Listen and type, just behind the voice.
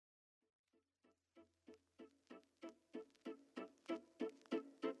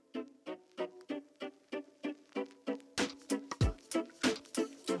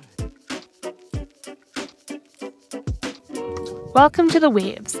Welcome to The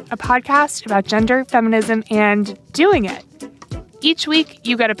Waves, a podcast about gender, feminism, and doing it. Each week,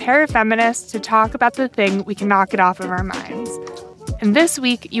 you get a pair of feminists to talk about the thing we can knock it off of our minds. And this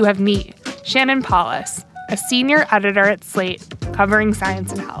week, you have me, Shannon Paulus, a senior editor at Slate covering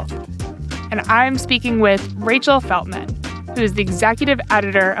science and health. And I'm speaking with Rachel Feltman, who is the executive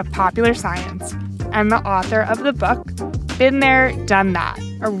editor of Popular Science and the author of the book, Been There, Done That,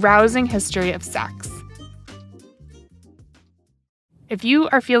 A Rousing History of Sex. If you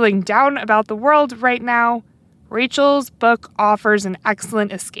are feeling down about the world right now, Rachel's book offers an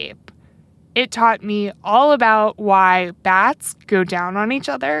excellent escape. It taught me all about why bats go down on each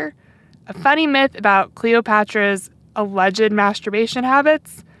other, a funny myth about Cleopatra's alleged masturbation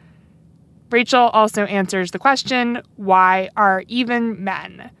habits. Rachel also answers the question, why are even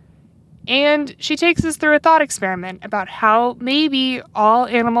men? And she takes us through a thought experiment about how maybe all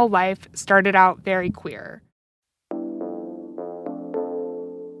animal life started out very queer.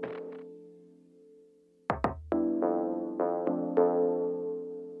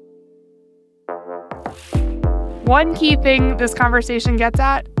 One key thing this conversation gets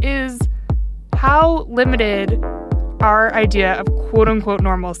at is how limited our idea of quote-unquote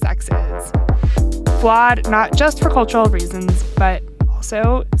normal sex is. Flawed not just for cultural reasons, but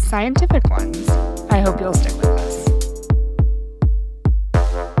also scientific ones. I hope you'll stick with us.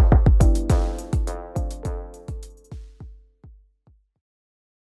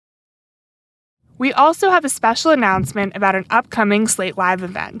 We also have a special announcement about an upcoming Slate Live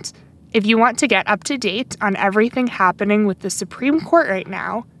event. If you want to get up to date on everything happening with the Supreme Court right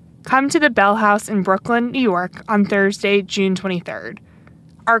now, come to the Bell House in Brooklyn, New York on Thursday, June 23rd.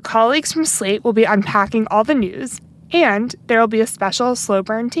 Our colleagues from Slate will be unpacking all the news, and there will be a special slow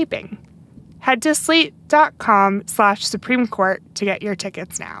burn taping. Head to slate.com/Supreme Court to get your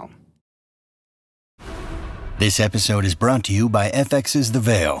tickets now. This episode is brought to you by FX's The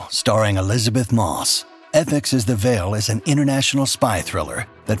Veil, starring Elizabeth Moss. FX's The Veil is an international spy thriller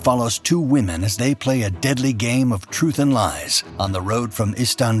that follows two women as they play a deadly game of truth and lies on the road from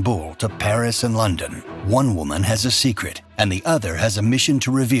Istanbul to Paris and London. One woman has a secret, and the other has a mission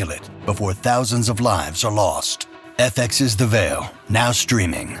to reveal it before thousands of lives are lost. FX's The Veil, now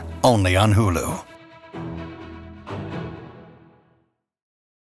streaming, only on Hulu.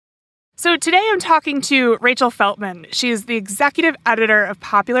 So today I'm talking to Rachel Feltman. She is the executive editor of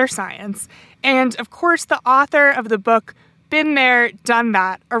Popular Science and, of course, the author of the book, Been There, Done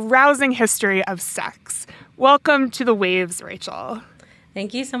That, A Rousing History of Sex. Welcome to The Waves, Rachel.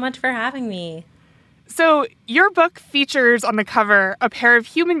 Thank you so much for having me. So your book features on the cover a pair of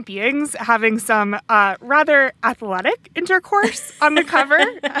human beings having some rather athletic intercourse on the cover.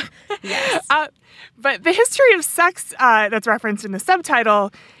 Yes. But the history of sex that's referenced in the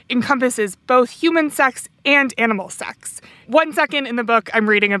subtitle encompasses both human sex and animal sex. 1 second in the book, I'm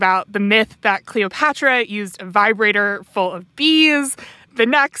reading about the myth that Cleopatra used a vibrator full of bees. The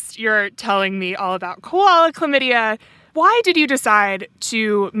next, you're telling me all about koala chlamydia. Why did you decide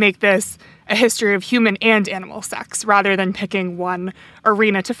to make this a history of human and animal sex rather than picking one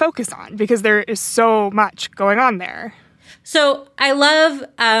arena to focus on? Because there is so much going on there. So I love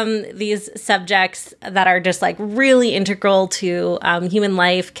these subjects that are just like really integral to human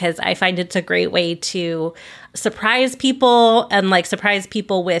life because I find it's a great way to surprise people and like surprise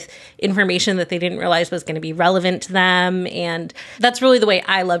people with information that they didn't realize was going to be relevant to them. And that's really the way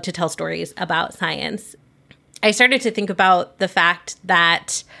I love to tell stories about science. I started to think about the fact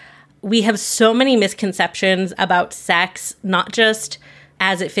that we have so many misconceptions about sex, not just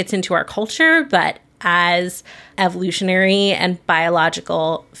as it fits into our culture, but as evolutionary and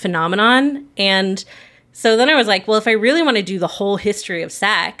biological phenomenon. And so then I was like, well, if I really want to do the whole history of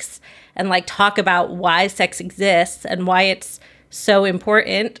sex and like talk about why sex exists and why it's so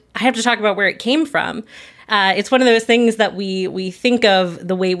important, I have to talk about where it came from. It's one of those things that we think of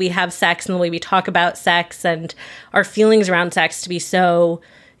the way we have sex and the way we talk about sex and our feelings around sex to be so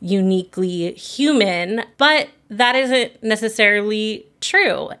uniquely human, but that isn't necessarily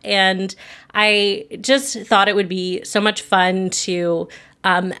true. And I just thought it would be so much fun to,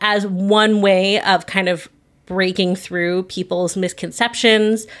 as one way of kind of breaking through people's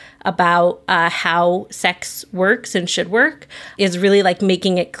misconceptions about how sex works and should work, is really like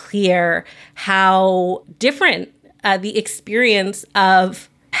making it clear how different the experience of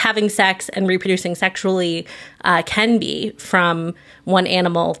having sex and reproducing sexually can be from one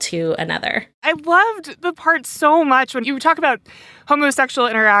animal to another. I loved the part so much when you talk about homosexual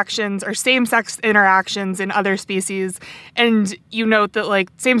interactions or same-sex interactions in other species, and you note that like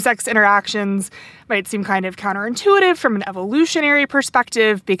same-sex interactions might seem kind of counterintuitive from an evolutionary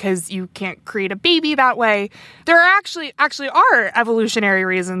perspective because you can't create a baby that way. There are actually are evolutionary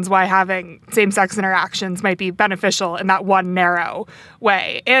reasons why having same-sex interactions might be beneficial in that one narrow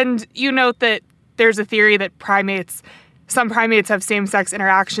way. And you note that there's a theory that some primates have same-sex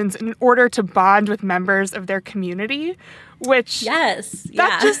interactions in order to bond with members of their community, which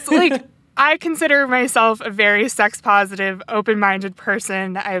just like, I consider myself a very sex-positive, open-minded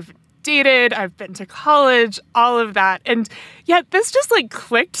person. I've dated, I've been to college, all of that. And yet this just like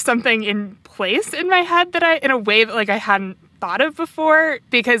clicked something in place in my head that in a way that like I hadn't thought of before,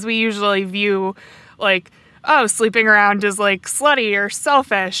 because we usually view like, oh, sleeping around is like slutty or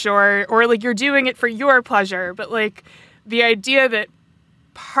selfish or like you're doing it for your pleasure. But like the idea that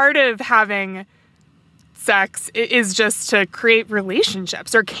part of having sex is just to create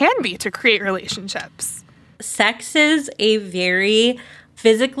relationships, or can be to create relationships. Sex is a very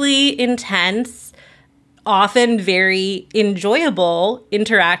physically intense, often very enjoyable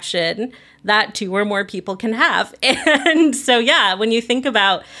interaction that two or more people can have. And so, yeah, when you think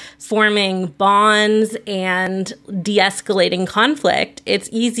about forming bonds and de-escalating conflict, it's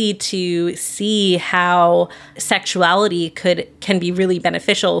easy to see how sexuality can be really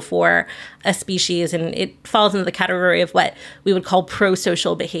beneficial for a species. And it falls into the category of what we would call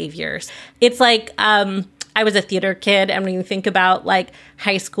pro-social behaviors. It's like, I was a theater kid, and when you think about like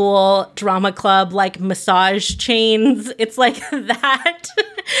high school drama club, like massage chains, it's like that.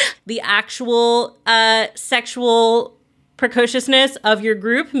 The actual sexual precociousness of your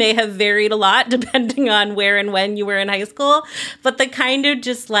group may have varied a lot depending on where and when you were in high school, but the kind of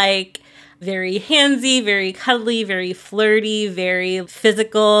just like very handsy, very cuddly, very flirty, very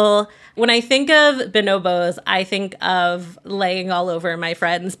physical. When I think of bonobos, I think of laying all over my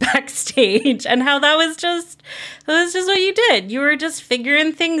friends backstage and how that was just what you did. You were just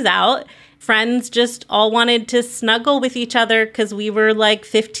figuring things out. Friends just all wanted to snuggle with each other because we were like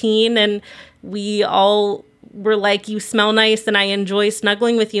 15 and we all were like, you smell nice and I enjoy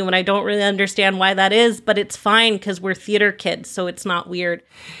snuggling with you, and I don't really understand why that is, but it's fine because we're theater kids, so it's not weird.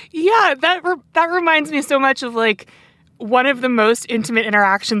 Yeah, that reminds me so much of like one of the most intimate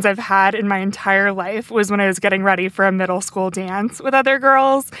interactions I've had in my entire life was when I was getting ready for a middle school dance with other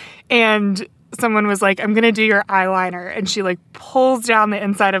girls, and someone was like, I'm going to do your eyeliner. And she like pulls down the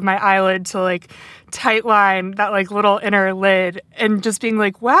inside of my eyelid to like tight line that like little inner lid, and just being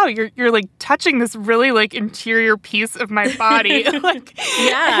like, wow, you're like touching this really like interior piece of my body. Like,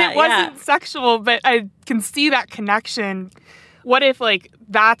 it wasn't sexual, but I can see that connection. What if like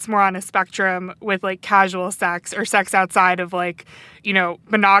that's more on a spectrum with like casual sex or sex outside of like, you know,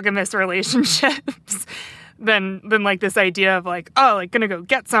 monogamous relationships than like this idea of like, oh, like gonna go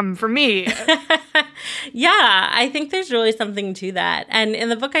get some for me. Yeah, I think there's really something to that. And in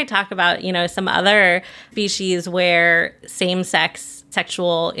the book I talk about, you know, some other species where same-sex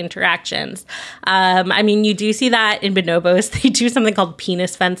sexual interactions. I mean, you do see that in bonobos. They do something called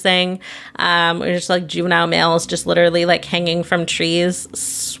penis fencing, where it's like juvenile males just literally like hanging from trees,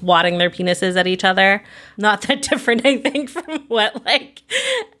 swatting their penises at each other. Not that different, I think, from what like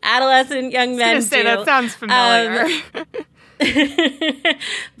adolescent young men do. I was gonna say, that sounds familiar.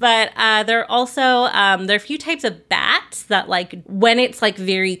 But there are also there are a few types of bats that like when it's like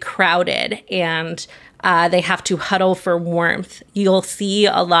very crowded and they have to huddle for warmth, you'll see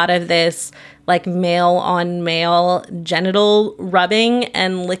a lot of this like male on male genital rubbing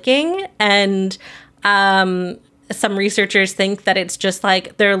and licking. And some researchers think that it's just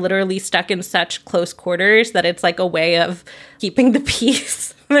like they're literally stuck in such close quarters that it's like a way of keeping the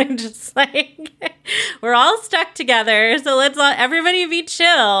peace. They're just like, we're all stuck together, so let's everybody be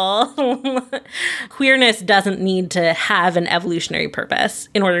chill. Queerness doesn't need to have an evolutionary purpose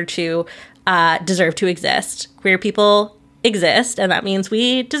in order to deserve to exist. Queer people exist, and that means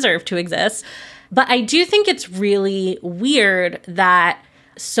we deserve to exist. But I do think it's really weird that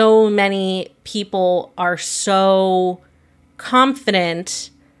so many people are so confident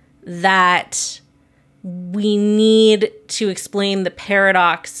that we need to explain the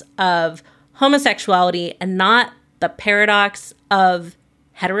paradox of homosexuality and not the paradox of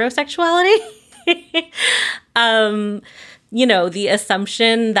heterosexuality. You know, the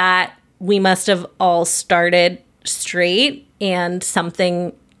assumption that we must have all started straight and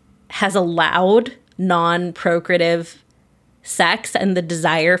something has allowed non-procreative sex and the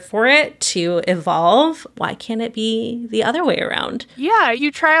desire for it to evolve. Why can't it be the other way around? Yeah,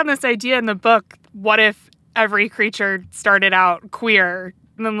 you try on this idea in the book. What if every creature started out queer.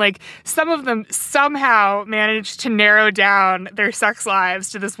 And then, like, some of them somehow managed to narrow down their sex lives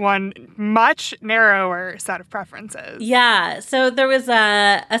to this one much narrower set of preferences. Yeah. So there was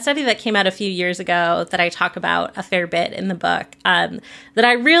a study that came out a few years ago that I talk about a fair bit in the book that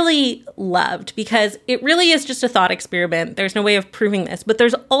I really loved because it really is just a thought experiment. There's no way of proving this, but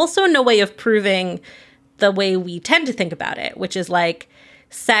there's also no way of proving the way we tend to think about it, which is like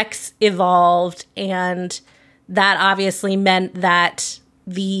sex evolved, and that obviously meant that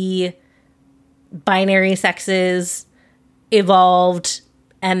the binary sexes evolved,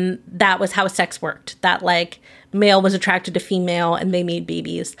 and that was how sex worked. That like male was attracted to female and they made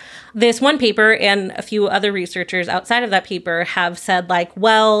babies. This one paper and a few other researchers outside of that paper have said like,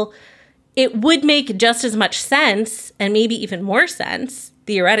 well, it would make just as much sense and maybe even more sense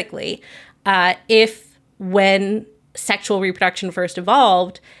theoretically if when sexual reproduction first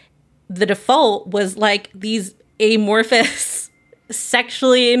evolved, the default was like these amorphous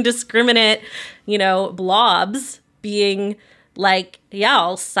sexually indiscriminate, blobs being like, yeah,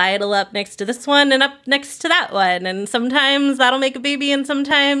 I'll sidle up next to this one and up next to that one. And sometimes that'll make a baby and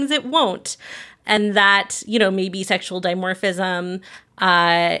sometimes it won't. And that, maybe sexual dimorphism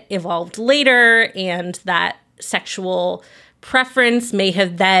evolved later, and that sexual preference may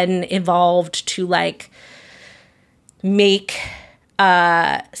have then evolved to like make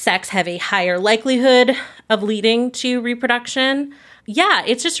sex have a higher likelihood of leading to reproduction. Yeah,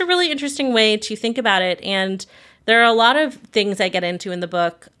 it's just a really interesting way to think about it. And there are a lot of things I get into in the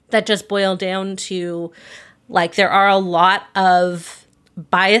book that just boil down to, like, there are a lot of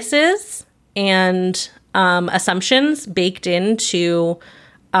biases and assumptions baked into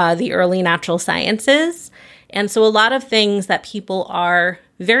the early natural sciences. And so a lot of things that people are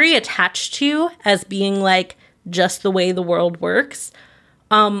very attached to as being like just the way the world works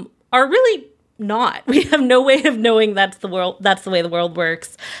are really not. We have no way of knowing that's the way the world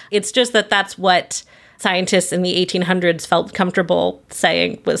works. It's just that that's what scientists in the 1800s felt comfortable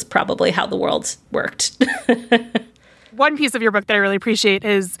saying was probably how the world worked. One piece of your book that I really appreciate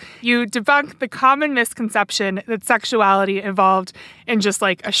is you debunk the common misconception that sexuality evolved in just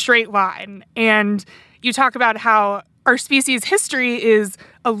like a straight line. And you talk about how our species' history is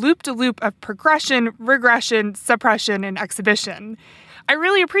a loop-de-loop of progression, regression, suppression, and exhibition. I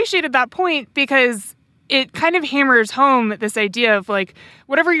really appreciated that point because it kind of hammers home this idea of like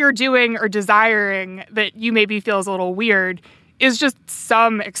whatever you're doing or desiring that you maybe feels a little weird is just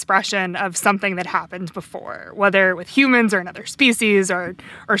some expression of something that happened before, whether with humans or another species or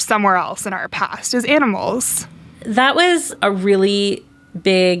somewhere else in our past as animals. That was a really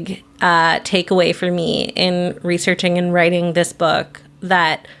big takeaway for me in researching and writing this book,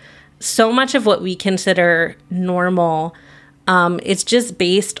 that so much of what we consider normal, it's just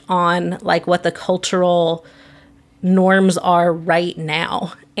based on like what the cultural norms are right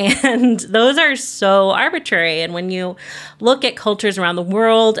now. And those are so arbitrary. And when you look at cultures around the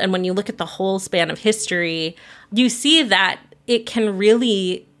world and when you look at the whole span of history, you see that it can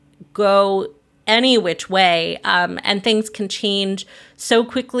really go any which way, and things can change so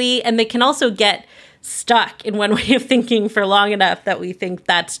quickly, and they can also get stuck in one way of thinking for long enough that we think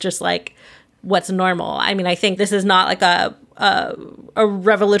that's just like what's normal. I mean, I think this is not like a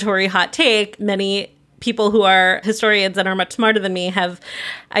revelatory hot take. Many people who are historians and are much smarter than me have,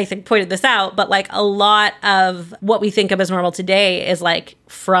 I think, pointed this out, but like a lot of what we think of as normal today is like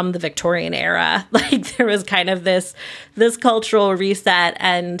from the Victorian era. Like there was kind of this cultural reset.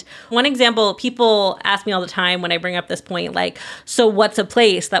 And one example, people ask me all the time when I bring up this point, like, so what's a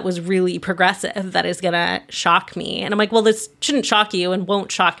place that was really progressive that is going to shock me? And I'm like, well, this shouldn't shock you and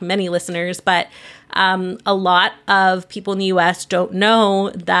won't shock many listeners, but a lot of people in the US don't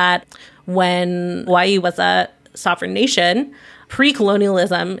know that when Hawaii was a sovereign nation,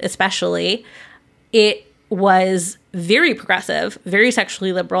 pre-colonialism especially, it was very progressive, very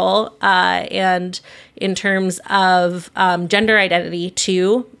sexually liberal, and in terms of gender identity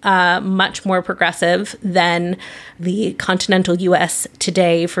too, much more progressive than the continental U.S.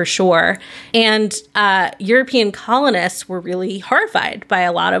 today for sure. And European colonists were really horrified by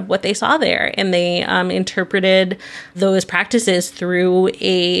a lot of what they saw there, and they interpreted those practices through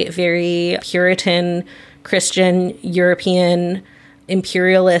a very Puritan, Christian, European,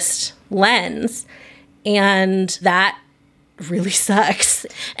 imperialist lens. And that really sucks.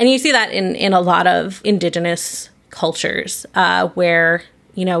 And you see that in a lot of indigenous cultures where,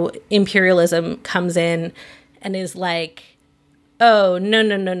 you know, imperialism comes in and is like, oh, no,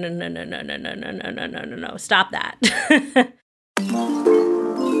 stop that.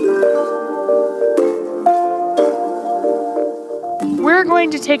 We're going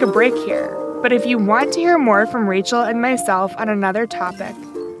to take a break here. But if you want to hear more from Rachel and myself on another topic,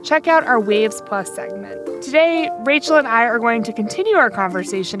 check out our Waves Plus segment. Today, Rachel and I are going to continue our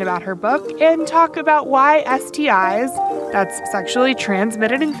conversation about her book and talk about why STIs, that's sexually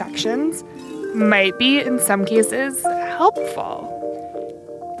transmitted infections, might be, in some cases, helpful.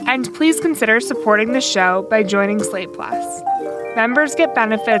 And please consider supporting the show by joining Slate Plus. Members get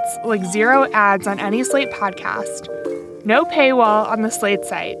benefits like 0 ads on any Slate podcast, no paywall on the Slate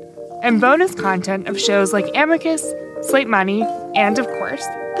site, and bonus content of shows like Amicus, Slate Money, and, of course,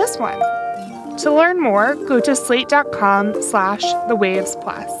 this one. To learn more, go to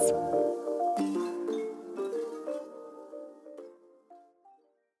slate.com/thewavesplus.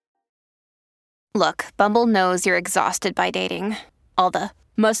 Look, Bumble knows you're exhausted by dating. All the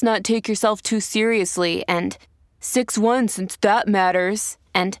must not take yourself too seriously and 6'1" since that matters.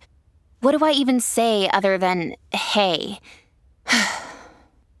 And what do I even say other than hey?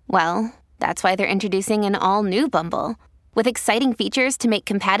 Well, that's why they're introducing an all-new Bumble with exciting features to make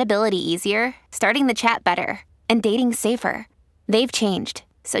compatibility easier, starting the chat better, and dating safer. They've changed,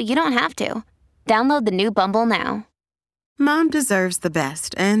 so you don't have to. Download the new Bumble now. Mom deserves the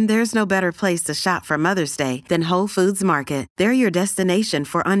best, and there's no better place to shop for Mother's Day than Whole Foods Market. They're your destination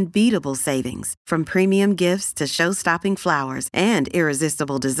for unbeatable savings, from premium gifts to show-stopping flowers and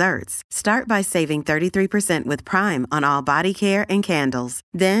irresistible desserts. Start by saving 33% with Prime on all body care and candles.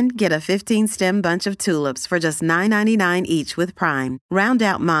 Then get a 15-stem bunch of tulips for just $9.99 each with Prime. Round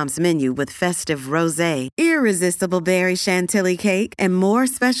out Mom's menu with festive rosé, irresistible berry chantilly cake, and more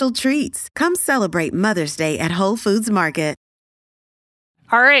special treats. Come celebrate Mother's Day at Whole Foods Market.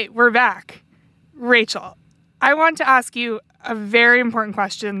 All right, we're back. Rachel, I want to ask you a very important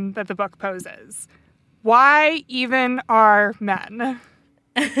question that the book poses. Why even are men?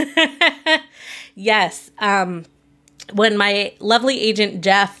 Yes. When my lovely agent,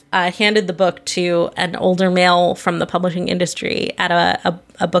 Jeff, handed the book to an older male from the publishing industry at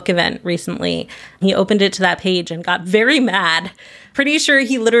a book event recently, he opened it to that page and got very mad. Pretty sure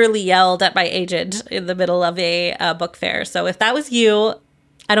he literally yelled at my agent in the middle of a book fair. So if that was you,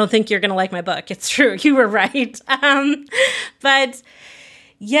 I don't think you're going to like my book. It's true. You were right. But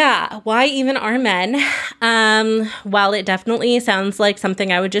yeah, why even are men? While it definitely sounds like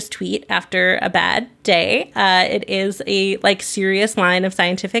something I would just tweet after a bad day, it is a serious line of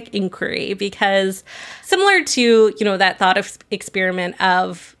scientific inquiry, because similar to, that thought experiment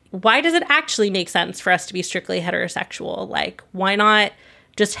of why does it actually make sense for us to be strictly heterosexual? Why not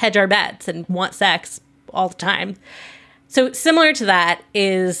just hedge our bets and want sex all the time? So similar to that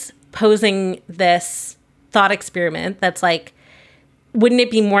is posing this thought experiment that's wouldn't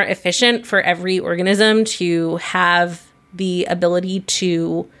it be more efficient for every organism to have the ability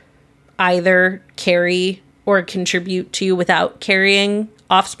to either carry or contribute to without carrying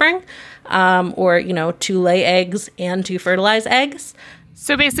offspring, or, to lay eggs and to fertilize eggs?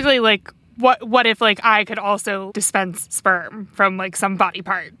 So basically, what if I could also dispense sperm from some body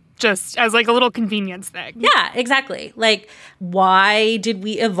part? Just as a little convenience thing. Yeah, exactly. Why did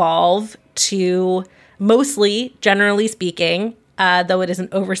we evolve to mostly, generally speaking, though it is an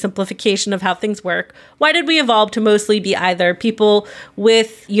oversimplification of how things work, why did we evolve to mostly be either people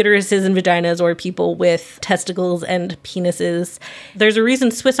with uteruses and vaginas or people with testicles and penises? There's a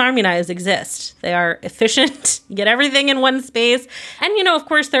reason Swiss Army knives exist. They are efficient, you get everything in one space. And, of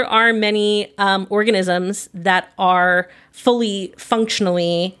course, there are many organisms that are fully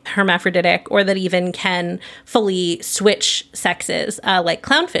functionally hermaphroditic, or that even can fully switch sexes, like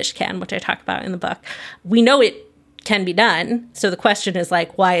clownfish can, which I talk about in the book. We know it can be done. So the question is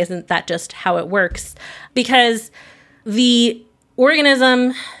why isn't that just how it works? Because the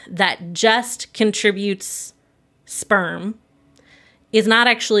organism that just contributes sperm is not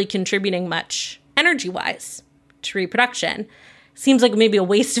actually contributing much energy-wise to reproduction. Seems like maybe a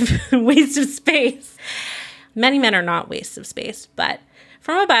waste of space. Many men are not wastes of space, but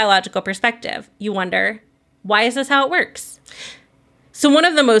from a biological perspective, you wonder, why is this how it works? So one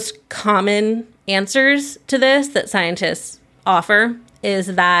of the most common answers to this that scientists offer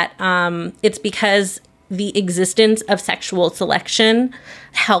is that it's because the existence of sexual selection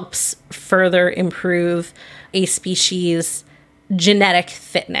helps further improve a species' genetic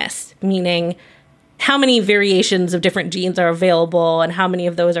fitness, meaning how many variations of different genes are available and how many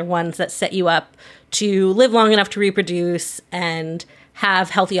of those are ones that set you up to live long enough to reproduce and have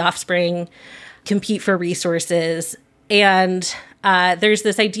healthy offspring, compete for resources. And there's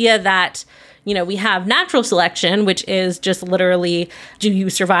this idea that, we have natural selection, which is just literally, do you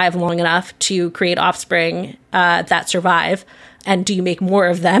survive long enough to create offspring that survive? And do you make more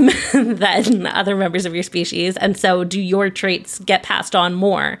of them than other members of your species? And so do your traits get passed on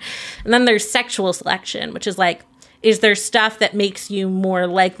more? And then there's sexual selection, which is like, is there stuff that makes you more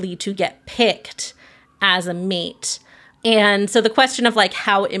likely to get picked as a mate? And so the question of like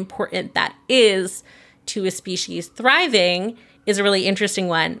how important that is to a species thriving is a really interesting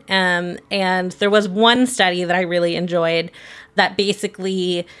one. And there was one study that I really enjoyed that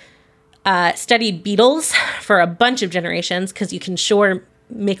basically studied beetles for a bunch of generations, because you can sure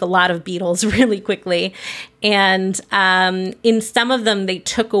make a lot of beetles really quickly. And in some of them, they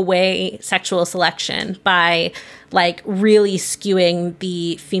took away sexual selection by like really skewing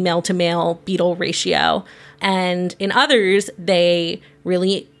the female to male beetle ratio. And in others, they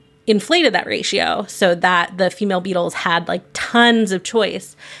really inflated that ratio so that the female beetles had like tons of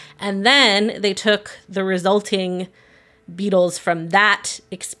choice. And then they took the resulting beetles from that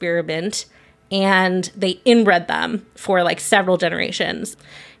experiment and they inbred them for like several generations.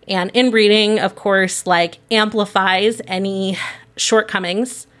 And inbreeding, of course, like amplifies any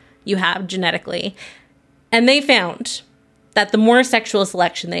shortcomings you have genetically. And they found that the more sexual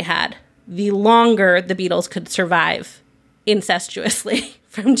selection they had, the longer the beetles could survive incestuously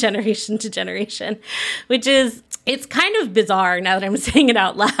from generation to generation, which is, it's kind of bizarre now that I'm saying it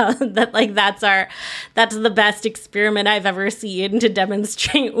out loud, that like that's the best experiment I've ever seen to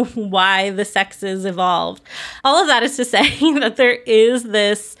demonstrate why the sexes evolved. All of that is to say that there is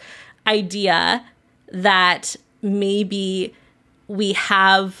this idea that maybe we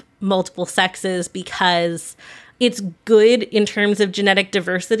have multiple sexes because it's good in terms of genetic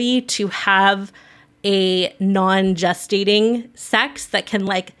diversity to have a non-gestating sex that can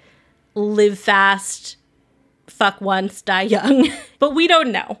like live fast, fuck once, die young. But we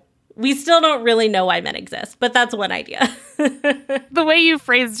don't know. We still don't really know why men exist, but that's one idea. The way you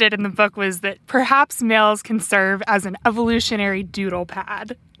phrased it in the book was that perhaps males can serve as an evolutionary doodle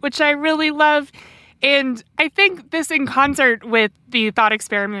pad, which I really love. And I think this, in concert with the thought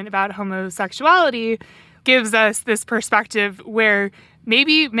experiment about homosexuality, gives us this perspective where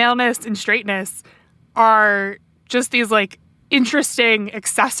maybe maleness and straightness are just these like interesting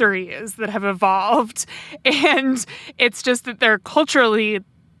accessories that have evolved. And it's just that they're culturally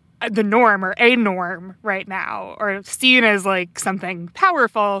the norm or a norm right now, or seen as like something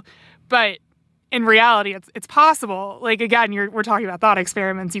powerful. But in reality, it's possible. Like, again, we're talking about thought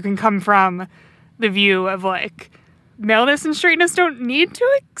experiments. You can come from the view of like maleness and straightness don't need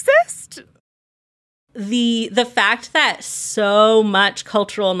to exist. The fact that so much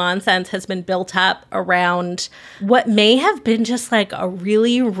cultural nonsense has been built up around what may have been just like a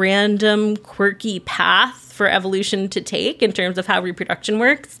really random, quirky path for evolution to take in terms of how reproduction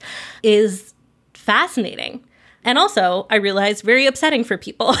works is fascinating. And also, I realize, very upsetting for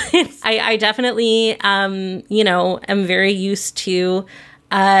people. I definitely, am very used to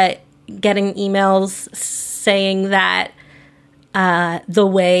getting emails saying that the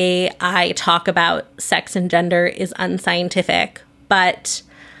way I talk about sex and gender is unscientific. But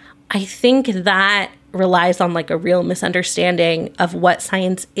I think that relies on like a real misunderstanding of what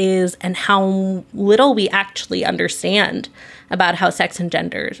science is and how little we actually understand about how sex and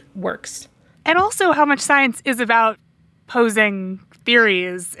gender works. And also how much science is about posing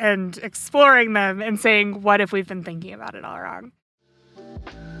theories and exploring them and saying, what if we've been thinking about it all wrong?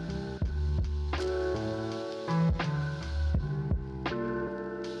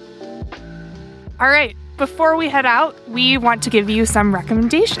 All right, before we head out, we want to give you some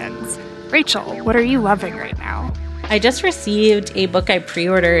recommendations. Rachel, what are you loving right now? I just received a book I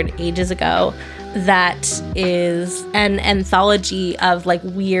pre-ordered ages ago that is an anthology of like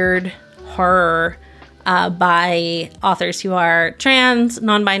weird horror by authors who are trans,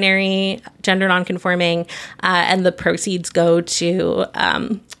 non-binary, gender non-conforming, and the proceeds go to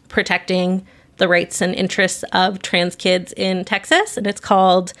protecting the rights and interests of trans kids in Texas, and it's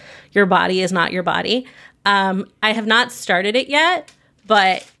called Your Body Is Not Your Body. I have not started it yet,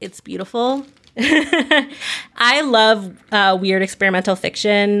 but it's beautiful. I love weird experimental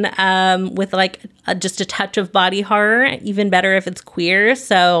fiction with like just a touch of body horror, even better if it's queer.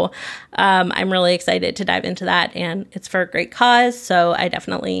 So I'm really excited to dive into that, and it's for a great cause. So I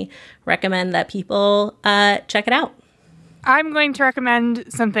definitely recommend that people check it out. I'm going to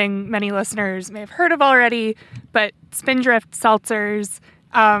recommend something many listeners may have heard of already, but Spindrift seltzers.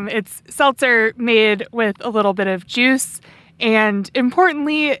 It's seltzer made with a little bit of juice. And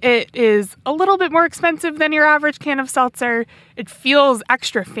importantly, it is a little bit more expensive than your average can of seltzer. It feels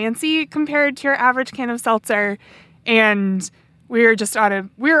extra fancy compared to your average can of seltzer. And we're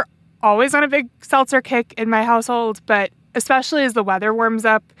always on a big seltzer kick in my household, but especially as the weather warms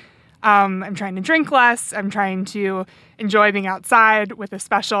up, I'm trying to drink less. I'm trying to enjoy being outside with a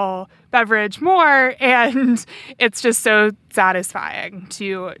special beverage more. And it's just so satisfying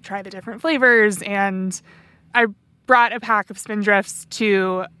to try the different flavors. And I brought a pack of Spindrifts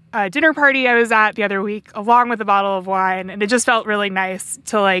to a dinner party I was at the other week, along with a bottle of wine. And it just felt really nice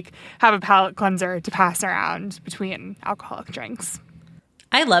to like have a palate cleanser to pass around between alcoholic drinks.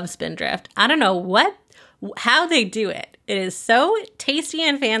 I love Spindrift. I don't know how they do it. It is so tasty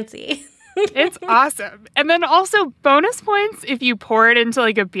and fancy. It's awesome. And then also bonus points if you pour it into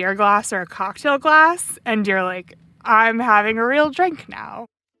like a beer glass or a cocktail glass and you're like, I'm having a real drink now.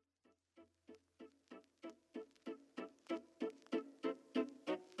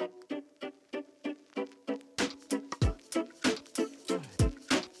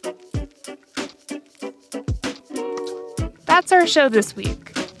 That's our show this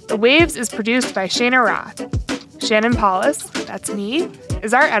week. The Waves is produced by Shana Roth. Shannon Paulus, that's me,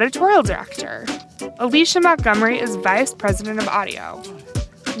 is our editorial director. Alicia Montgomery is vice president of audio.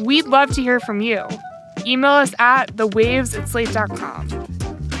 We'd love to hear from you. Email us at thewaves@slate.com.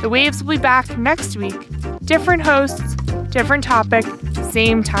 The Waves will be back next week. Different hosts, different topic,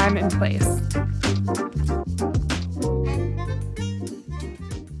 same time and place.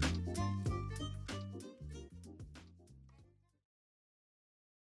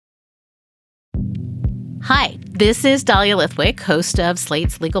 Hi, this is Dahlia Lithwick, host of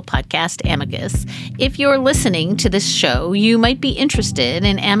Slate's legal podcast, Amicus. If you're listening to this show, you might be interested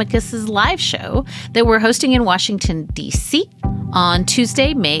in Amicus's live show that we're hosting in Washington, D.C. on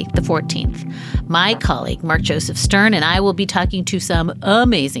Tuesday, May the 14th. My colleague, Mark Joseph Stern, and I will be talking to some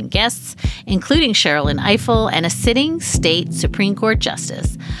amazing guests, including Sherrilyn Ifill and a sitting state Supreme Court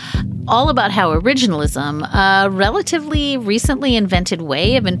justice, all about how originalism, a relatively recently invented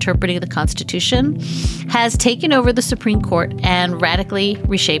way of interpreting the Constitution, has taken over the Supreme Court and radically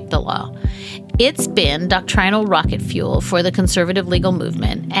reshaped the law. It's been doctrinal rocket fuel for the conservative legal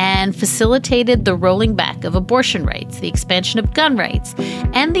movement and facilitated the rolling back of abortion rights, the expansion of gun rights,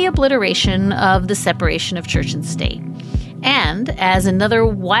 and the obliteration of the separation of church and state. And as another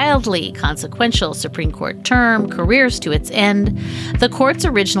wildly consequential Supreme Court term careers to its end, the court's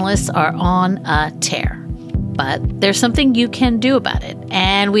originalists are on a tear. But there's something you can do about it,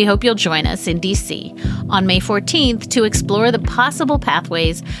 and we hope you'll join us in D.C. on May 14th to explore the possible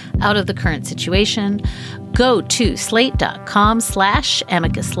pathways out of the current situation. Go to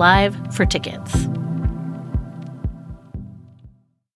slate.com/amicuslive for tickets.